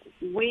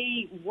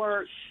 we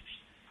worked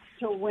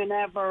till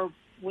whenever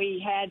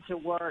we had to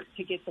work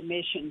to get the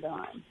mission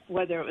done,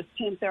 whether it was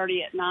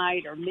 10:30 at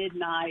night or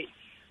midnight.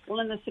 Well,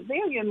 in the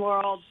civilian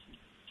world,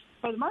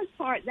 for the most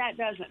part, that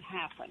doesn't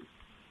happen.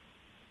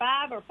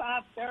 5 or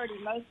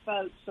 5:30, most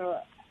folks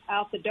are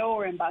out the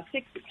door, and by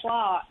 6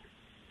 o'clock,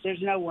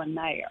 there's no one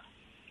there.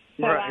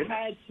 So I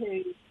had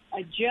to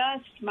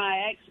adjust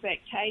my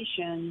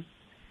expectations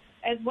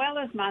as well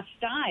as my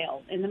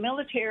style. In the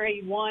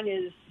military, one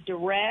is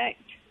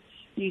direct.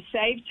 You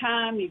save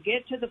time, you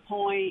get to the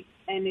point,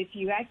 and if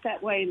you act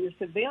that way in the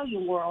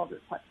civilian world,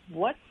 it's like,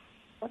 what's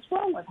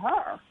wrong with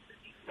her?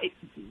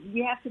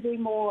 You have to be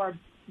more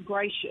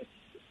gracious,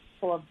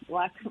 for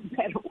lack of a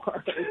better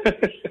word,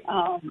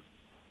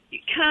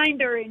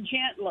 kinder and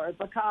gentler,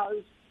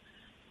 because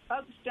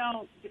folks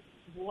don't,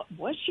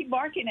 what's she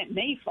barking at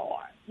me for?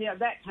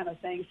 That kind of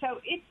thing.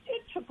 So it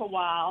took a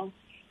while,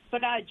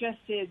 but I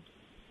adjusted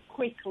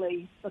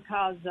quickly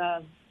because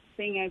of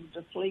being able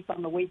to sleep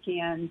on the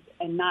weekends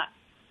and not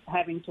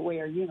having to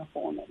wear a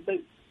uniform and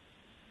boots.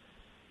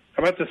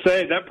 I'm about to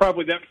say that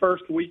probably that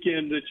first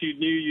weekend that you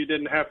knew you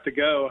didn't have to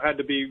go had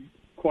to be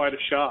quite a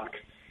shock.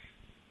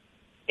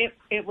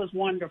 It was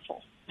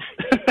wonderful.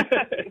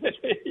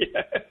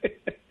 Yeah.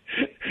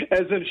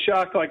 As in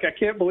shock, like I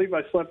can't believe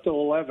I slept till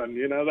 11.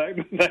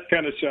 That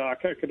kind of shock.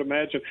 I could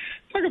imagine.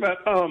 Talk about.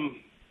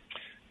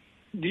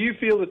 Do you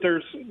feel that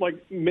there's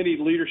many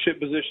leadership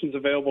positions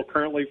available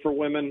currently for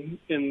women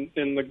in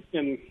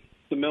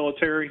the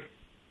military?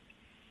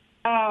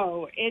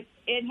 Oh, it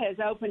has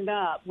opened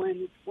up.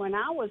 When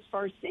I was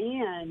first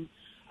in,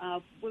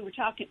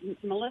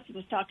 Melissa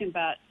was talking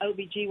about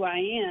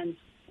OBGYNs.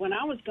 When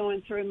I was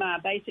going through my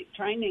basic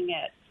training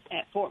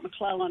at Fort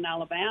McClellan,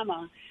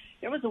 Alabama,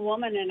 there was a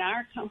woman in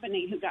our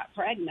company who got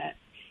pregnant.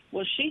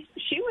 Well, she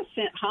was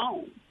sent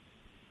home.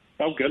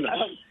 Oh, goodness.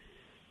 So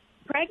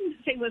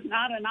pregnancy was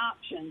not an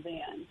option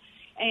then.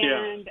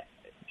 And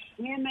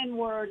women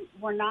were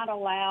not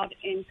allowed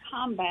in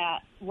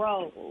combat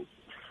roles.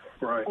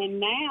 Right. And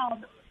now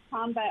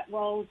combat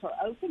roles are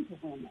open to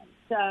women.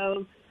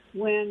 So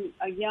when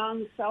a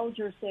young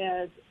soldier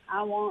says,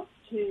 I want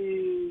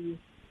to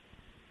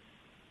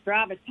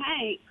drive a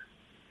tank,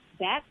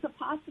 that's a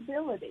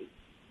possibility.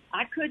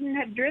 I couldn't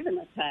have driven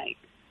a tank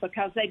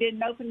because they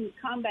didn't open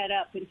combat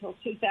up until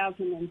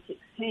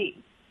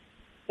 2016.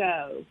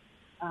 So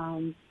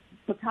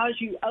because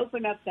you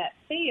open up that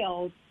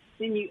field,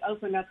 then you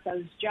open up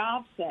those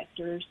job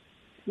sectors,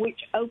 which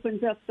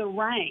opens up the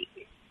rank.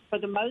 For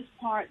the most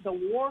part, the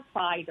war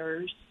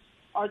fighters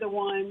are the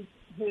ones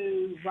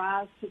who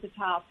rise to the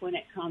top when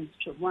it comes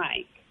to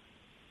rank.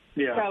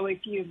 Yeah. So if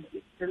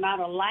you're not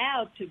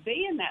allowed to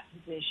be in that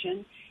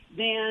position,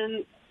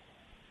 then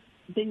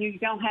you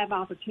don't have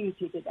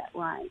opportunity to that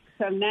rank.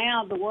 So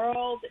now the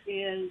world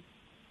is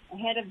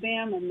ahead of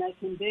them, and they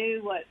can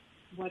do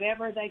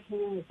whatever they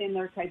can within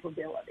their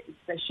capabilities.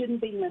 They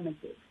shouldn't be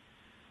limited.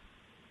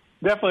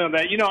 Definitely on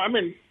that. You know, I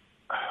mean,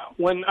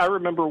 when I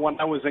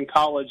was in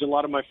college, a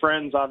lot of my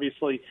friends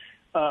obviously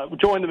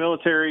joined the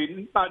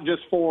military, not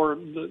just for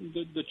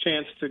the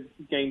chance to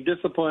gain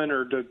discipline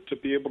or to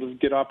be able to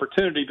get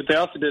opportunity, but they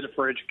also did it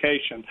for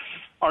education.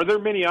 Are there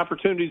many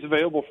opportunities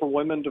available for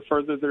women to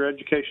further their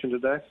education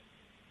today?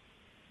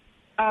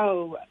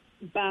 Oh,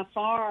 by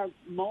far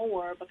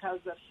more, because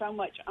of so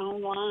much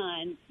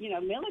online. You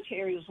know,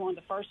 military was one of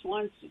the first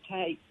ones to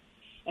take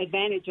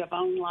advantage of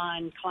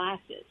online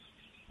classes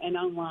and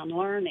online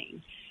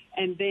learning.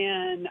 And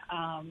then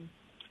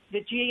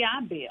the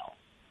GI Bill.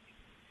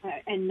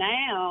 And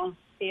now,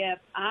 if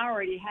I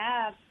already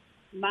have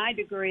my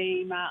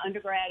degree, my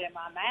undergrad and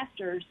my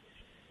master's,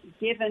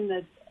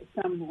 given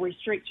some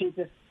restrictions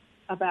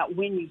about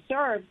when you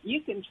serve,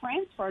 you can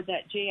transfer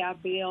that GI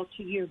Bill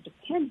to your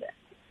dependent.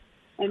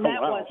 And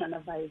that wasn't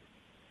available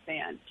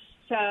then.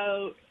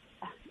 So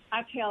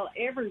I tell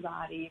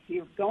everybody, if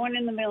you're going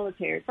in the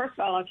military, first of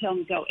all, I tell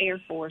them to go Air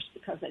Force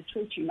because they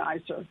treat you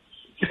nicer.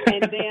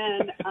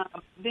 And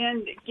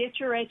then get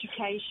your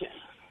education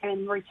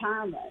and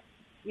retirement.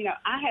 You know,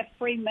 I have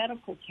free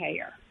medical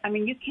care. I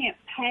mean, you can't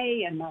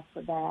pay enough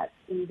for that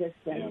in this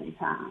day and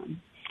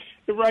time.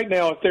 Right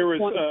now, if there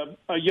was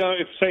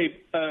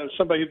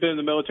somebody who'd been in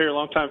the military a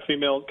long time,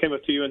 female, came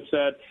up to you and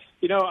said,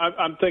 you know,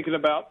 I'm thinking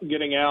about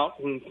getting out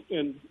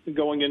and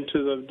going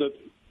into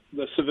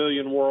the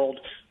civilian world,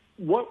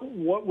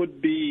 what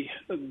would be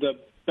the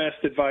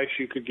best advice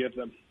you could give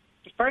them?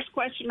 The first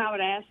question I would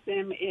ask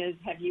them is,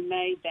 have you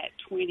made that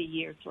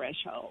 20-year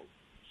threshold?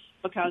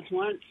 Because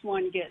once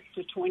one gets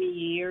to 20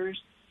 years,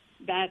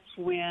 that's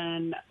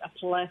when a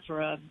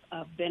plethora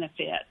of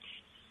benefits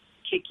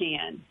kick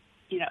in.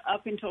 You know,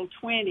 up until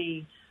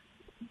 20,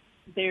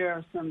 there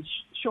are some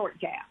short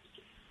gaps.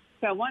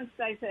 So once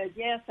they said,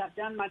 yes, I've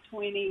done my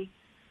 20,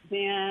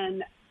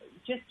 then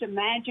just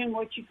imagine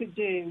what you could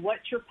do.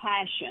 What's your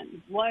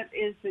passion? What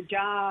is the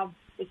job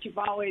that you've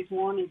always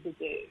wanted to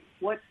do?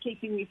 What's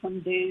keeping you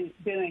from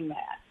doing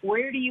that?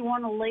 Where do you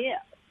want to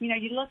live? You know,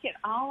 you look at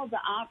all of the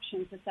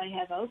options that they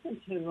have open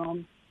to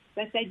them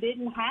that they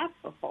didn't have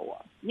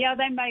before. Yeah,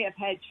 they may have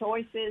had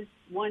choices,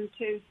 1,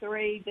 2,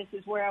 3, this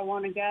is where I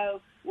want to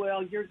go.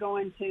 Well, you're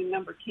going to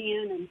number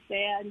 10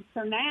 instead.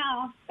 So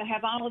now they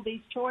have all of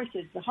these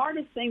choices. The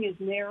hardest thing is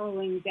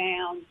narrowing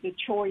down the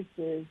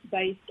choices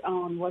based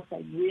on what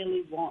they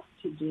really want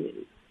to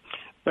do.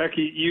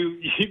 Becky, you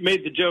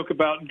made the joke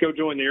about go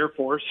join the Air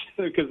Force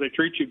because they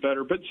treat you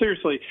better. But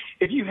seriously,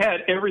 if you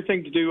had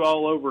everything to do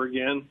all over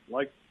again,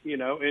 like, you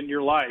know, in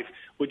your life,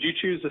 would you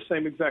choose the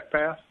same exact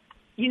path?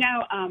 You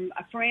know,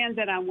 a friend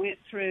that I went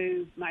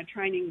through my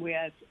training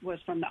with was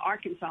from the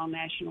Arkansas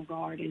National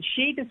Guard, and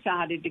she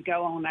decided to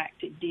go on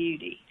active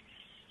duty.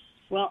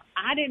 Well,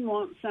 I didn't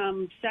want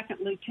some second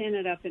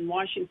lieutenant up in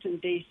Washington,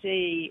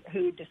 D.C.,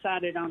 who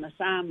decided on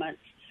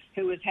assignments,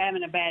 who was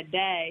having a bad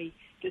day,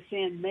 to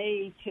send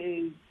me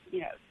to, you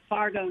know,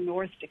 Fargo,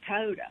 North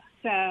Dakota.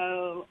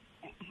 So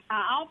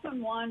I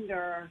often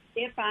wonder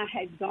if I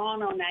had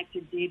gone on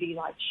active duty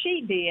like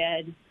she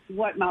did,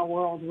 what my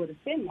world would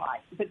have been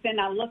like. But then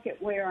I look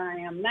at where I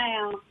am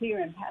now, here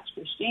in Pass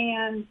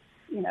Christian,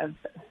 you know,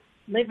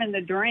 living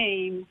the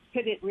dream.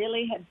 Could it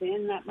really have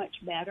been that much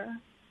better?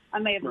 I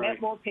may have met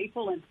more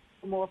people in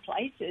more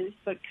places,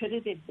 but could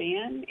it have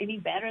been any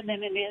better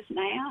than it is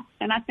now?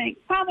 And I think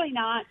probably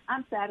not.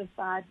 I'm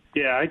satisfied.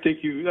 Yeah, I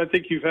think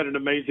you've had an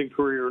amazing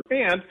career.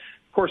 And,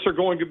 of course, they're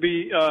going to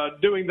be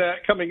doing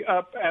that coming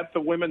up at the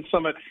Women's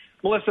Summit.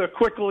 Melissa,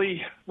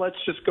 quickly, let's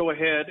just go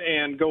ahead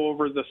and go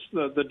over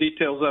the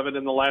details of it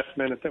in the last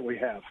minute that we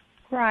have.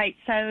 Right.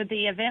 So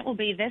the event will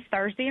be this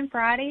Thursday and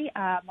Friday,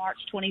 March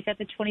 25th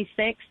and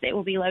 26th. It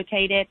will be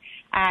located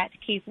at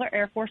Keesler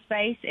Air Force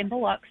Base in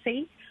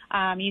Biloxi.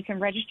 You can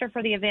register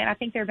for the event. I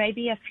think there may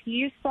be a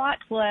few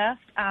slots left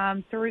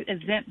through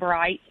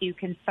Eventbrite. You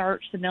can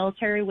search the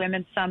Military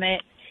Women's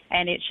Summit,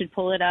 and it should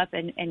pull it up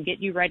and get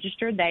you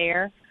registered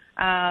there.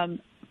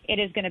 It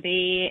is going to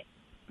be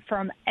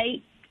from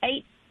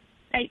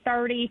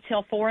 8:30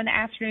 till 4 in the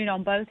afternoon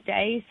on both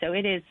days. So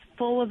it is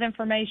full of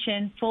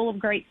information, full of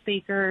great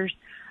speakers.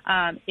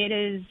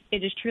 It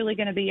is truly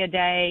going to be a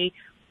day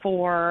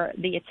for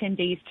the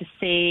attendees to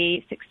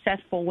see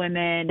successful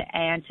women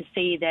and to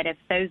see that if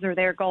those are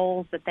their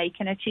goals, that they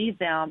can achieve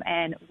them.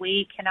 And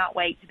we cannot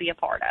wait to be a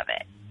part of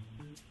it.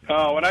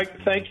 Oh, and I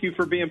thank you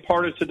for being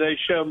part of today's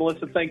show.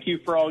 Melissa, thank you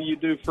for all you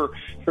do for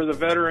the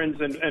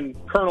veterans. And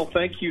Colonel,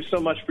 thank you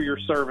so much for your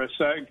service.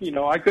 You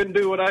know, I couldn't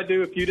do what I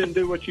do if you didn't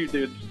do what you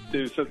did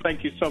do. So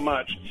thank you so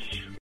much.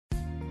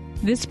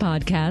 This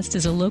podcast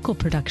is a local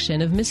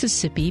production of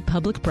Mississippi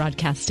Public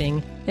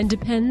Broadcasting and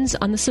depends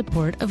on the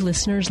support of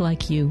listeners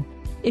like you.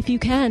 If you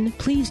can,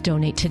 please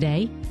donate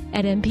today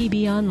at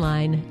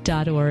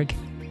mpbonline.org.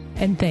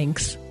 And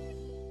thanks.